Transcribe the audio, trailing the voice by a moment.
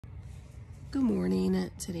Good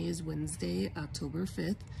morning. Today is Wednesday, October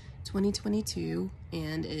 5th, 2022,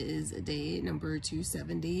 and it is day number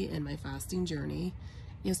 270 in my fasting journey.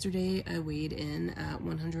 Yesterday, I weighed in at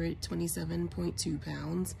 127.2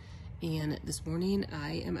 pounds, and this morning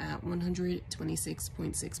I am at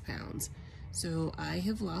 126.6 pounds. So I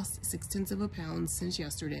have lost 0.6 of a pound since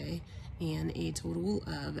yesterday and a total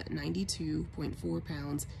of 92.4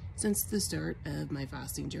 pounds since the start of my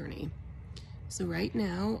fasting journey. So right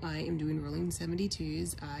now I am doing rolling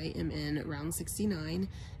 72s. I am in round 69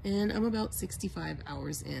 and I'm about 65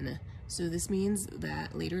 hours in. So this means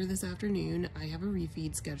that later this afternoon I have a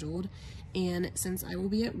refeed scheduled, and since I will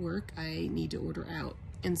be at work, I need to order out.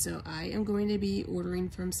 And so I am going to be ordering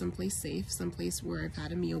from someplace safe, someplace where I've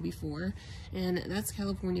had a meal before, and that's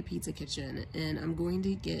California Pizza Kitchen. And I'm going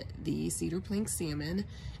to get the Cedar Plank Salmon,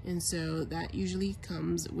 and so that usually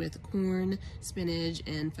comes with corn, spinach,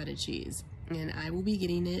 and feta cheese. And I will be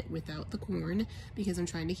getting it without the corn because I'm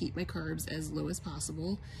trying to keep my carbs as low as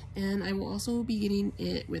possible. And I will also be getting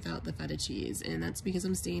it without the feta cheese, and that's because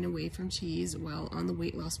I'm staying away from cheese while on the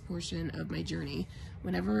weight loss portion of my journey.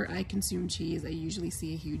 Whenever I consume cheese, I usually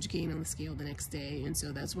see a huge gain on the scale the next day, and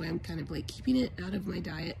so that's why I'm kind of like keeping it out of my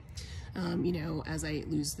diet, you know, as I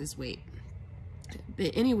lose this weight.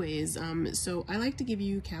 But anyways, so I like to give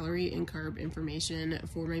you calorie and carb information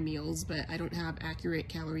for my meals, but I don't have accurate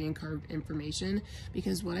calorie and carb information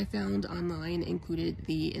because what I found online included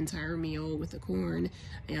the entire meal with the corn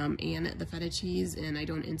and the feta cheese, and I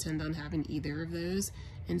don't intend on having either of those.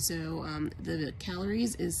 And so the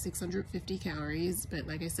calories is 650 calories, but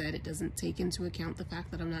like I said, it doesn't take into account the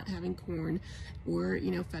fact that I'm not having corn or,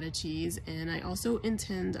 you know, feta cheese. And I also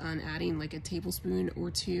intend on adding like a tablespoon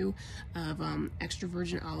or two of extra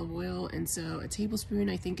virgin olive oil. And so a tablespoon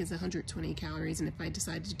I think is 120 calories, and if I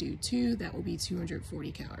decide to do two, that will be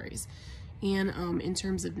 240 calories. And in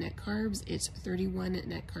terms of net carbs, it's 31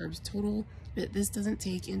 net carbs total, but this doesn't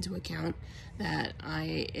take into account that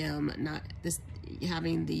I am not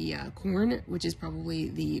having the corn, which is probably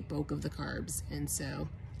the bulk of the carbs. And so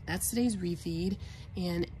that's today's refeed.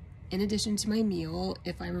 And in addition to my meal,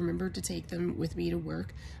 if I remember to take them with me to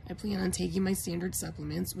work, I plan on taking my standard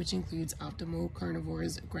supplements, which includes Optimal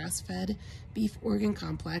Carnivore's grass-fed beef organ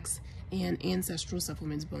complex and Ancestral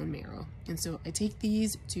Supplements bone marrow. And so I take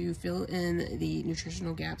these to fill in the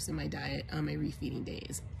nutritional gaps in my diet on my refeeding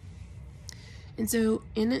days. And so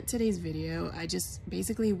in today's video, I just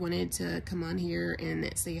basically wanted to come on here and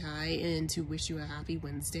say hi and to wish you a happy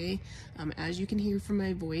Wednesday. As you can hear from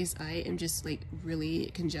my voice, I am just like really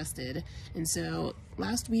congested. And so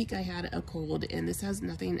last week I had a cold, and this has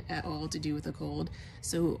nothing at all to do with a cold.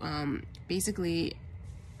 So basically,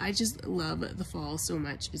 I just love the fall so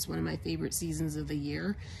much. It's one of my favorite seasons of the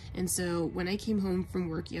year. And so when I came home from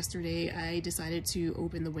work yesterday, I decided to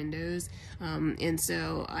open the windows. And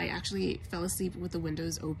so I actually fell asleep with the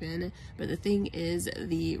windows open. But the thing is,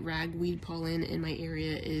 the ragweed pollen in my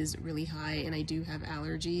area is really high, and I do have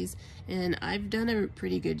allergies. And I've done a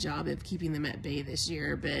pretty good job of keeping them at bay this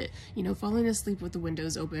year. But, you know, falling asleep with the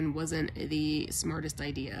windows open wasn't the smartest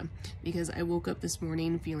idea, because I woke up this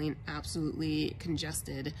morning feeling absolutely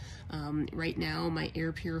congested. Right now my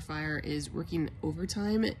air purifier is working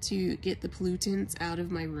overtime to get the pollutants out of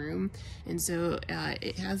my room, and so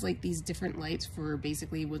it has like these different lights for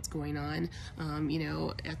basically what's going on, you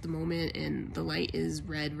know, at the moment, and the light is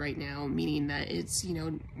red right now, meaning that it's, you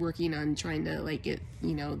know, working on trying to like get,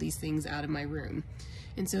 you know, these things out of my room.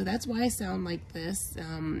 And so that's why I sound like this.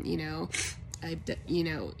 You know, you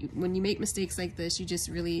know, when you make mistakes like this, you just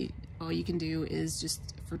really, all you can do is just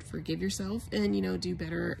forgive yourself and, you know, do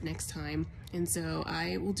better next time. And so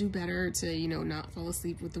I will do better to, you know, not fall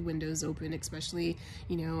asleep with the windows open, especially,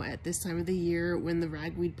 you know, at this time of the year when the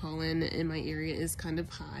ragweed pollen in my area is kind of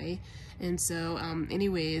high. And so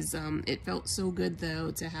anyways, it felt so good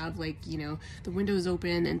though to have, like, you know, the windows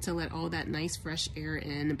open and to let all that nice fresh air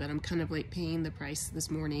in, but I'm kind of like paying the price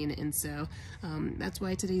this morning. And so that's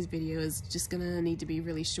why today's video is just gonna need to be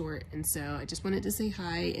really short. And so I just wanted to say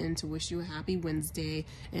hi and to wish you a happy Wednesday,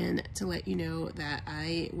 and to let you know that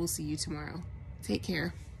I will see you tomorrow. Take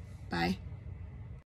care. Bye.